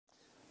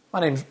My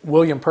name's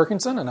William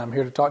Perkinson, and I'm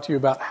here to talk to you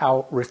about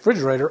how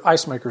refrigerator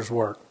ice makers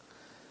work.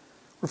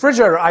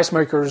 Refrigerator ice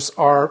makers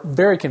are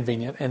very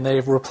convenient, and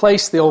they've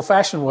replaced the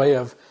old-fashioned way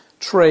of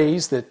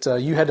trays that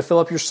you had to fill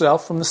up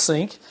yourself from the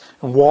sink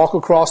and walk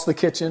across the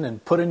kitchen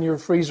and put in your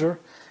freezer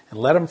and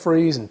let them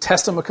freeze and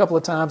test them a couple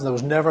of times, and there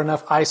was never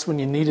enough ice when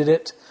you needed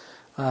it.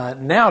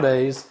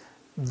 Nowadays,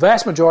 the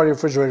vast majority of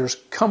refrigerators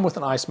come with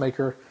an ice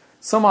maker.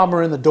 Some of them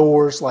are in the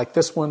doors, like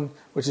this one,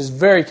 which is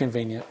very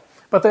convenient.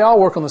 But they all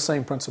work on the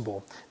same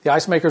principle. The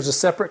ice maker is a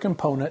separate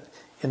component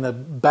in the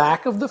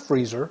back of the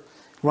freezer.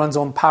 It runs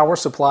on power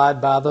supplied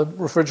by the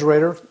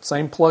refrigerator.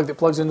 Same plug that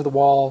plugs into the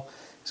wall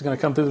is going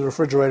to come through the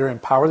refrigerator and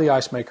power the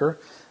ice maker.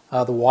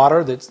 The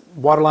water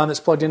line that's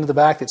plugged into the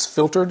back that's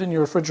filtered in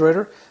your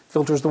refrigerator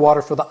filters the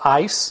water for the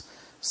ice,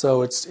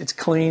 so it's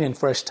clean and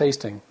fresh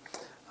tasting.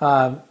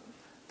 The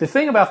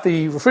thing about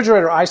the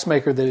refrigerator ice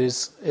maker that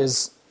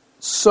is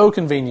so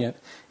convenient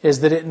is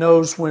that it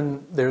knows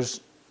when the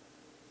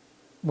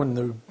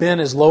bin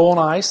is low on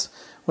ice,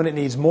 when it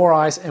needs more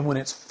ice, and when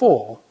it's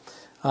full.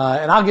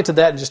 And I'll get to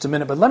that in just a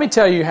minute, but let me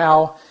tell you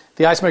how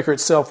the ice maker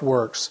itself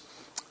works.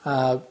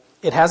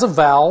 It has a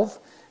valve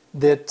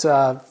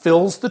that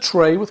fills the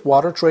tray with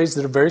water, trays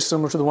that are very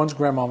similar to the ones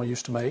Grandmama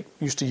used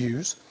to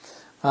use.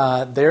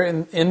 There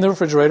in the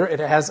refrigerator, it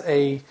has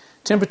a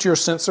temperature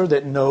sensor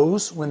that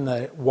knows when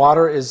the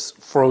water is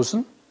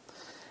frozen.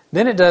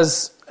 Then it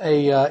has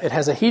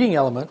a heating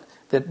element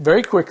that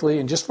very quickly,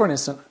 and just for an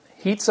instant,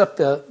 heats up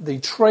the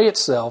tray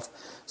itself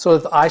so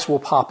that the ice will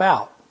pop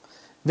out.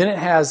 Then it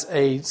has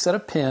a set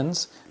of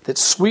pins that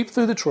sweep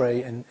through the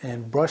tray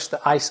and brush the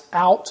ice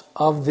out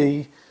of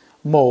the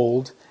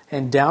mold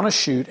and down a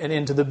chute and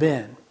into the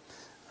bin.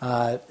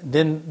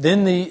 Then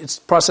the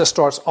process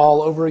starts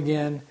all over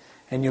again,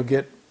 and you'll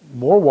get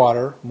more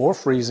water, more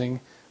freezing,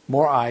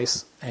 more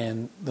ice,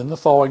 and then the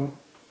thawing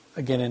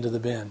again into the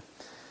bin.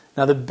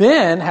 Now the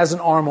bin has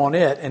an arm on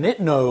it, and it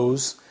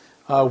knows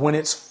when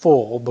it's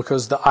full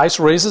because the ice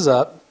raises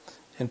up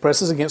and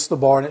presses against the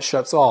bar and it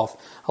shuts off.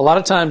 A lot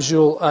of times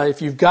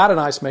if you've got an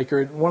ice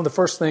maker, one of the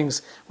first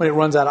things when it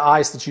runs out of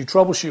ice that you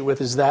troubleshoot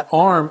with is that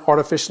arm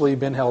artificially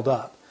been held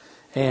up.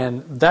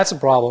 And that's a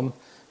problem.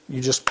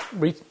 You just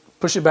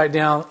push it back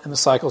down and the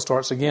cycle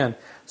starts again.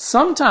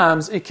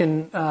 Sometimes it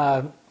can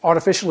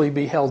artificially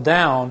be held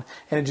down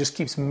and it just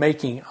keeps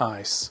making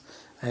ice.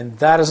 And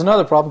that is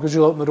another problem because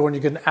you'll open the door and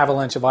you get an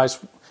avalanche of ice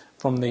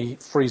from the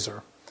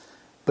freezer.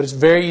 But it's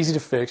very easy to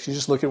fix. You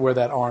just look at where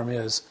that arm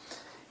is.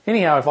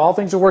 Anyhow, if all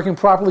things are working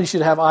properly, you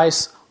should have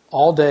ice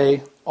all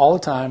day, all the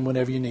time,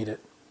 whenever you need it.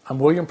 I'm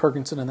William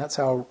Perkinson, and that's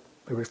how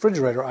a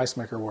refrigerator ice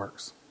maker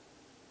works.